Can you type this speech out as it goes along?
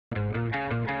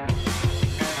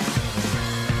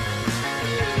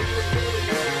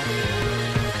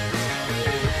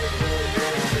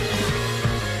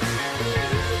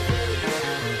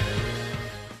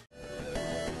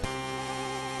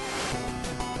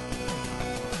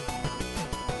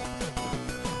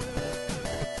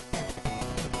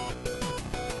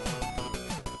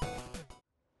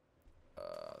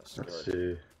Let's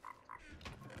see.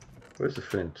 Where's the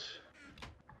flint?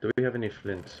 Do we have any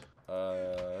flint?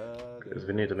 Because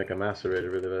we need to make a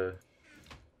macerator really bad.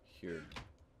 Here.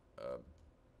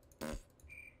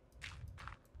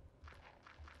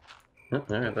 Oh,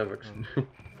 alright, that works. If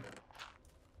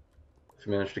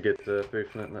you manage to get 3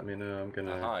 flint, let me know. I'm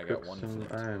gonna I cook got 1 some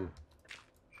flint. iron.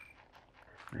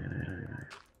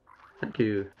 Thank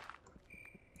you.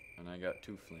 And I got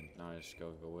 2 flint. Now I just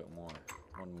go with more.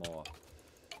 1 more.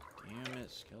 Damn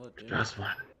it, skeleton. Just 1.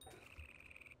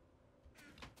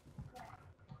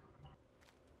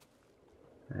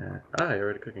 You're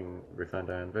already cooking refined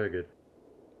iron. Very good.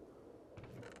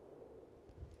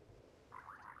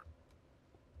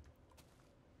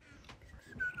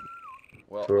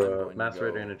 Well, for a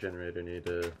macerator and a generator, need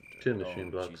 2 machine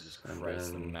blocks. Jesus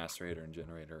Christ, and the macerator and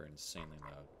generator are insanely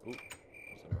loud. Ooh,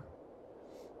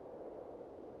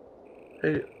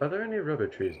 hey, are there any rubber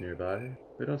trees nearby?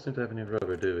 We don't seem to have any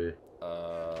rubber, do we?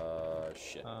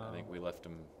 Shit. I think we left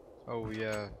them. Oh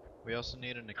yeah. We also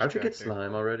need an extractor. How'd you get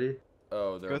slime already?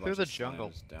 Oh, there are go a bunch through of the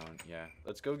jungle. down. Yeah,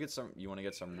 let's go get some. You want to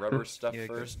get some rubber stuff Yeah,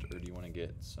 first, or do you want to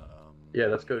get some? Yeah,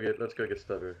 let's go get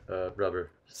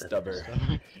rubber. Stubber.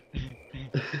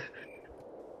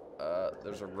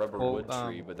 There's a rubber wood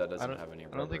tree, but that doesn't have any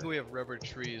rubber. I don't think we have rubber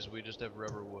trees. We just have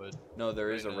rubber wood. No,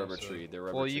 there is a rubber tree. There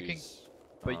are rubber trees.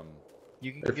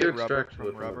 You can if get you rubber extract from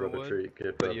wood from rubber a rubber wood, tree,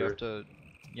 get but rubber. you have to.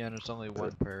 Yeah, and it's only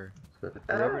 1 per.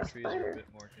 Rubber trees are a bit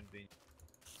more convenient.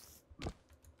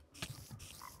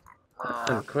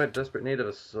 I'm in quite desperate need of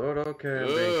a sword. Okay, I'm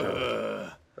being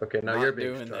shot. Okay, now you're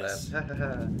being shot at.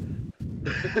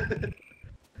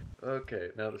 Okay,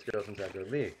 now the skeleton's after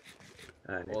me.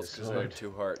 Well, it's because I have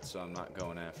 2 hearts, so I'm not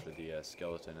going after the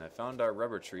skeleton. I found our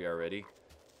rubber tree already.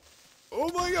 Oh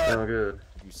my god! Oh, good.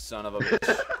 You son of a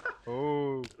bitch.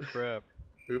 Oh, crap.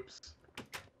 Oops.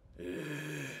 God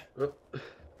Oh. damn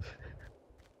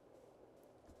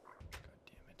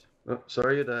it. Oh,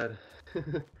 sorry you died.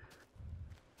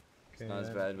 It's not as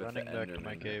bad with running the back to Enderman.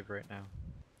 my cave right now.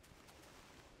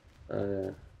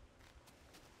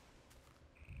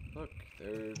 Look,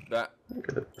 they're back. I'm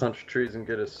gonna punch trees and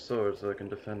get a sword so I can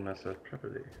defend myself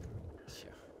properly.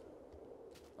 Yeah.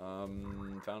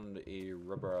 Found a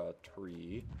rubber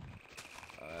tree.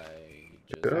 I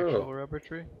just Actual rubber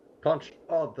tree? Punch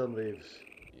all the leaves.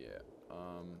 Yeah.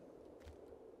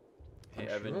 Hey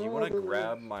Evan, do you want to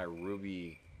grab my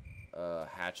ruby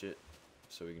hatchet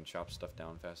so we can chop stuff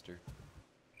down faster?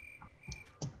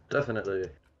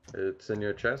 Definitely. It's in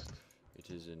your chest? It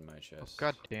is in my chest. Oh,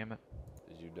 god damn it.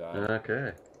 Did you die?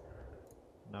 Okay.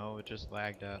 No, it just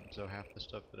lagged out, so half the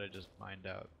stuff that I just mined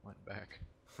out went back.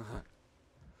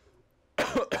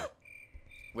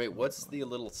 Wait, what's the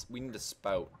little... We need a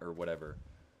spout or whatever.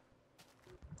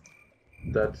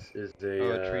 That is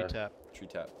a... tree tap. Tree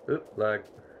tap. Oop, lag.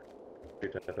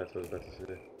 Tree tap, that's what I was about to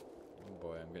say. Oh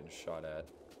boy, I'm getting shot at.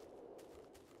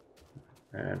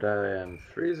 And I am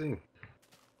freezing.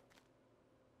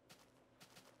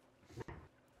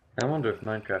 I wonder if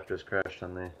Minecraft just crashed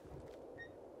on me.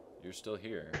 You're still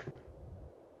here.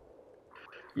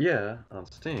 Yeah, on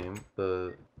Steam,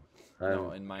 but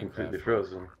I'm in Minecraft, completely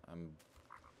frozen.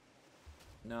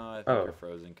 No, I think you're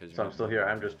frozen because you're So I'm still here,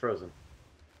 I'm just frozen.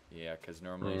 Yeah, because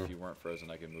normally if you weren't frozen,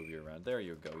 I could move you around. There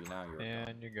you go, now you're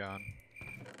And you're gone.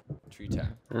 Tree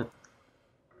tap.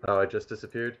 Oh, I just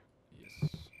disappeared?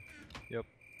 Yes. Yep.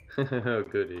 Oh,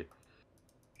 goody.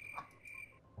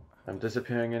 I'm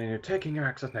disappearing and you're taking your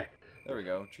axe with me. There we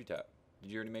go, tree tap.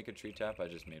 Did you already make a tree tap? I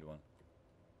just made one.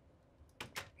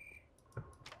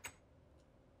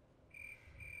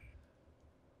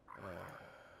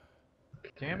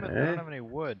 Damn it, I don't have any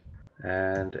wood.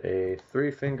 And a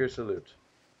 3-finger salute.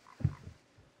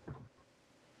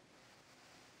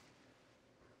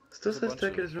 Still says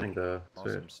Tekkit is running though.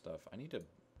 Awesome stuff. I need to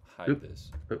hide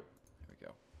this. Oop. There we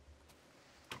go.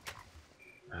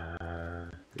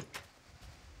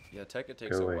 Yeah, Tekkit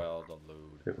takes a while to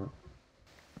load.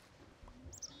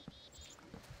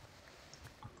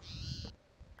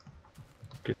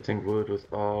 Getting wood with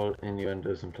all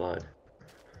innuendos implied.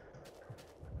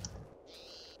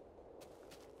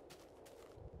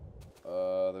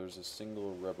 There's a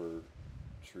single rubber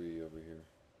tree over here.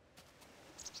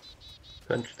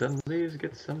 Punch them leaves,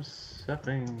 get some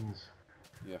saplings.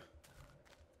 Yeah.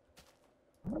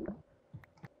 There we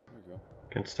go.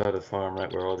 Can start a farm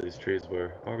right where all these trees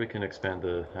were, or we can expand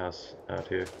the house out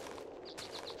here.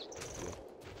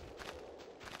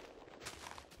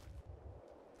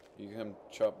 You can come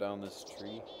chop down this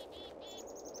tree.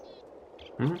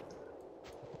 Hmm?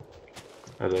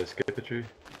 Oh, did I skip a tree?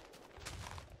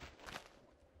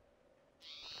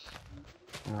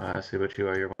 Oh, I see what you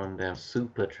are, you're one them damn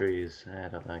supla trees. I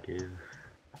don't like you.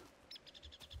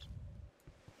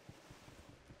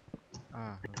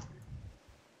 Ah, okay.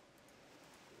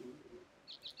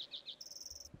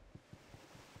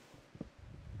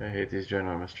 I hate these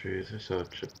ginormous trees. They're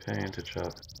such a pain to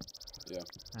chop. Yeah.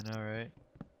 I know, right?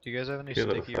 Do you guys have any Get a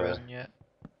little sticky fire. resin yet?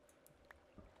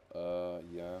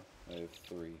 Yeah. I have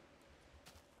 3.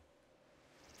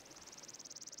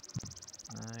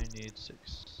 I need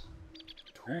 6.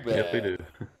 Too bad. Yep, we do.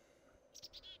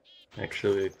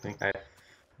 Actually,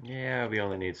 yeah, we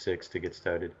only need 6 to get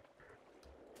started.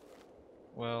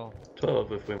 Well,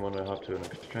 12 if we want to hop to an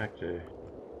extractor.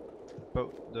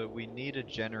 but we need a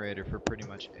generator for pretty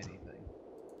much anything.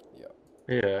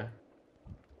 Yeah.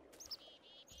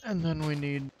 And then we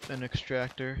need an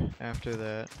extractor after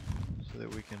that, so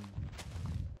that we can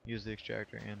use the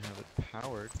extractor and have it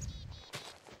powered.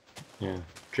 Yeah.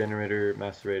 Generator,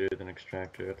 macerator, then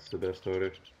extractor. That's the best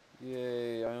order.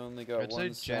 Yay, I only got I'd say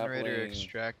one generator, sapling.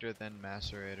 extractor, then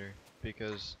macerator,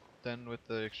 because then with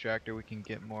the extractor we can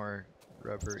get more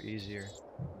rubber easier.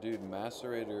 Dude,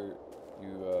 macerator,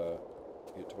 you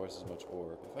get twice as much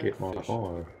ore. If I Get had more fish,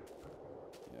 ore.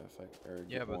 Yeah, if I or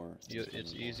Yeah, get but more.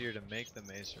 it's easier to make the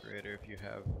macerator if you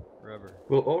have rubber.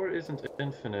 Well, ore isn't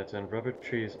infinite, and rubber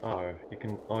trees are. You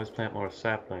can always plant more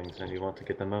saplings, and you want to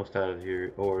get the most out of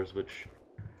your ores, which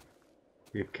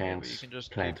you Yeah, can't but you can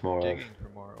just plant keep more of. digging for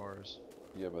more ores.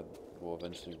 Yeah, but we'll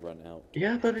eventually run out.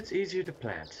 Yeah, but it's easier to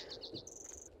plant.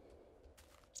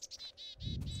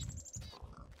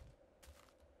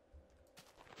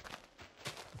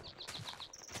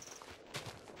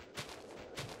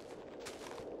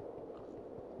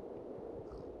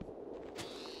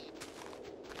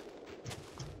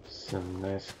 Some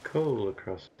nice coal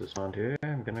across this pond here.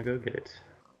 I'm gonna go get it.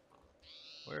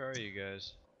 Where are you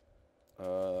guys?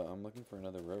 I'm looking for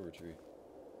another rubber tree.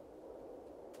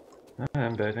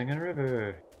 I'm bathing in a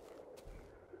river.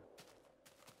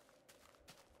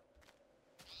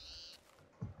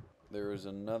 There is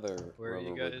another Where are you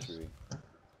rubber wood guys? tree.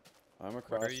 I'm Where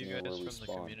across are you near guys where we from the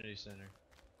spawn. community center?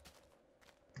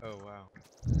 Oh wow.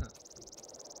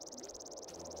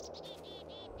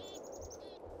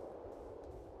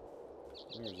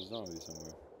 There's a zombie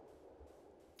somewhere.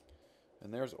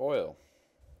 And there's oil.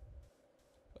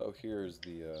 Oh, here's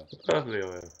the, Lovely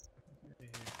oil.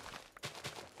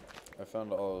 I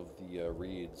found all of the,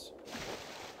 reeds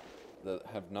that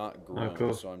have not grown,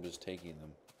 cool. so I'm just taking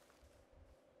them.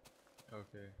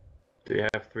 Okay. Do you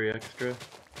have 3 extra?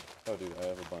 Oh, dude, I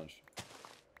have a bunch.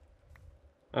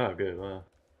 Oh, good. Well,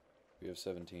 We have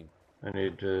 17. I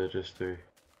need just 3.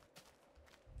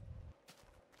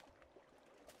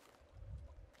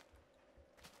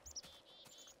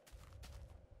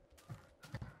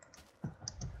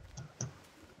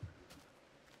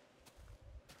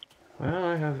 Well,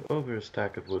 I have over a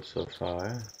stack of wood so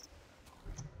far.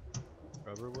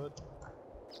 Rubber wood?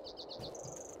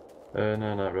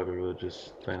 No, not rubber wood,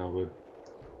 just plain old wood.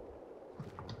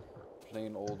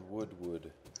 Plain old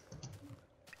wood.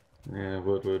 Yeah,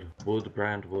 wood. Wood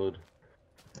brand wood.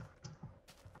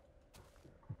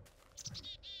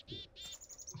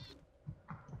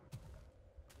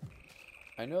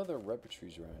 I know there are rubber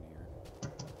trees around here.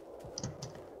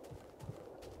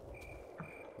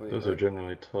 Wait, Those are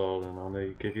generally tall and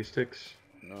only give you sticks.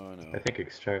 No, I know. I think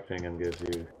extracting them gives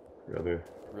you rubber.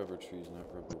 Rubber trees, not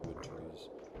rubber wood trees.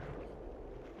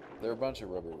 There are a bunch of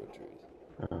rubber wood trees.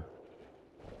 Uh,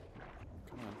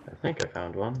 Come on. I think I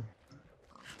found one.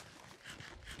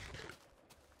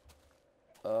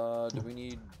 Do we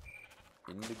need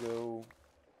indigo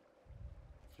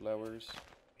flowers?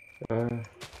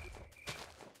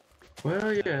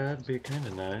 Well, yeah, that'd be kind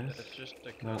of nice. That's just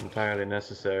a Not entirely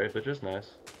necessary, but just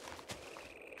nice.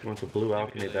 If you want the blue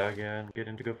alchemy like- bag, yeah, and get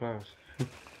indigo flowers.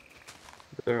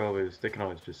 they can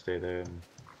always just stay there and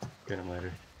get them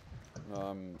later. No,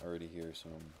 I'm already here, so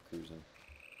I'm cruising.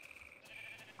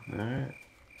 Alright.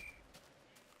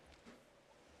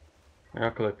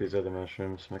 I'll collect these other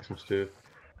mushrooms, make some stew.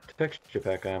 The texture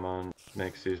pack I'm on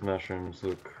makes these mushrooms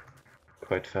look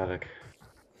quite phallic.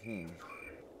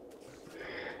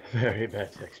 Very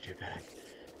bad texture pack.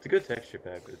 It's a good texture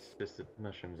pack, but it's just that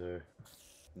mushrooms are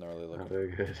Gnarly not looking.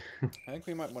 very good. I think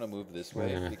we might want to move this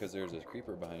way Yeah. because there's a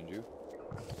creeper behind you.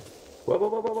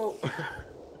 Whoa!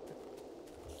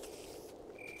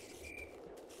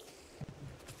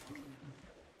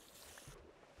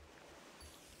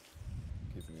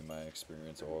 Giving me my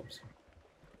experience orbs.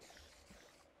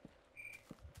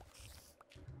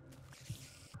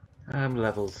 I'm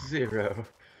level 0.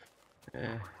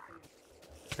 Yeah.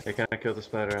 Hey, can I kill the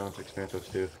spider? I want to experience what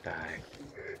to do. Die.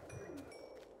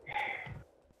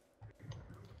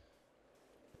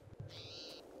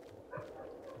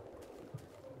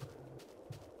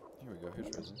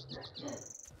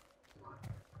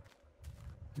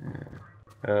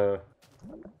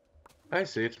 I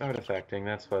see, it's artifacting,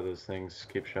 that's why those things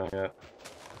keep showing up.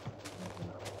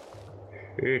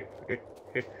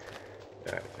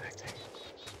 Artifacting.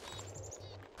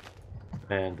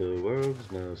 And the world's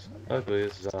most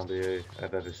ugliest zombie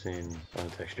I've ever seen on a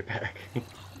texture pack. There's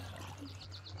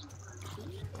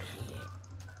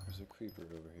a creeper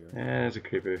over here. Yeah, there's a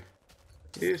creeper.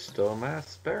 You stole my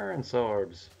appearance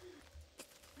orbs.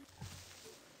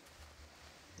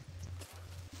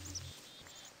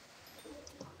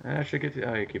 I should get the.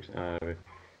 Oh, he keeps. There's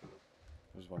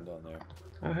one down there.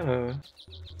 Oh, hello.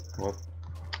 Well,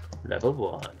 level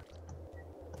 1.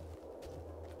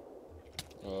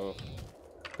 Oh.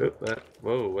 Oop,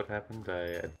 whoa, what happened?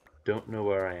 I don't know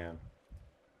where I am.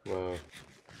 Whoa.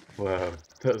 Whoa,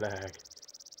 the lag.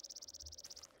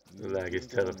 The lag is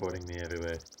teleporting me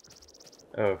everywhere.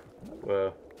 Oh,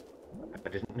 well, I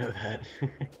didn't know that.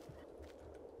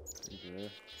 Okay.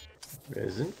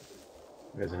 Resin?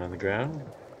 Resin on the ground?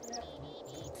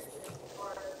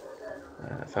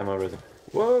 I found more resin.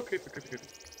 Whoa, creeper, creeper, creeper.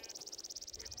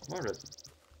 More resin.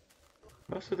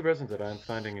 Most of the resin that I'm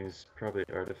finding is probably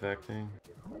artifacting.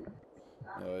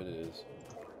 No, it is.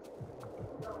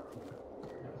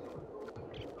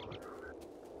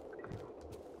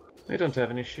 We don't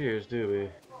have any shears, do we?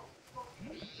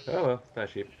 Oh well, that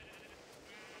sheep.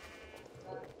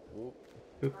 Oop.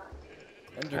 Oop.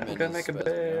 Enderman I'm gonna is make a spazzing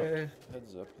bed. out.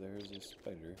 Heads up, there's a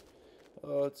spider.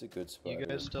 Oh, it's a good spider. You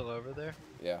guys still over there?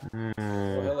 Yeah.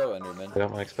 Oh, hello, Enderman. I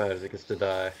don't like spiders, it gets to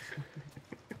die.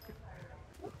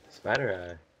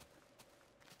 Spider eye.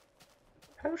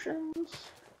 Potions!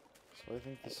 So I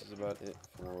think this is about it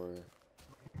for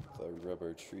the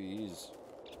rubber trees.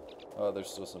 Oh, there's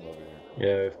still some over here.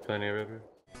 Yeah, we have plenty of rubber.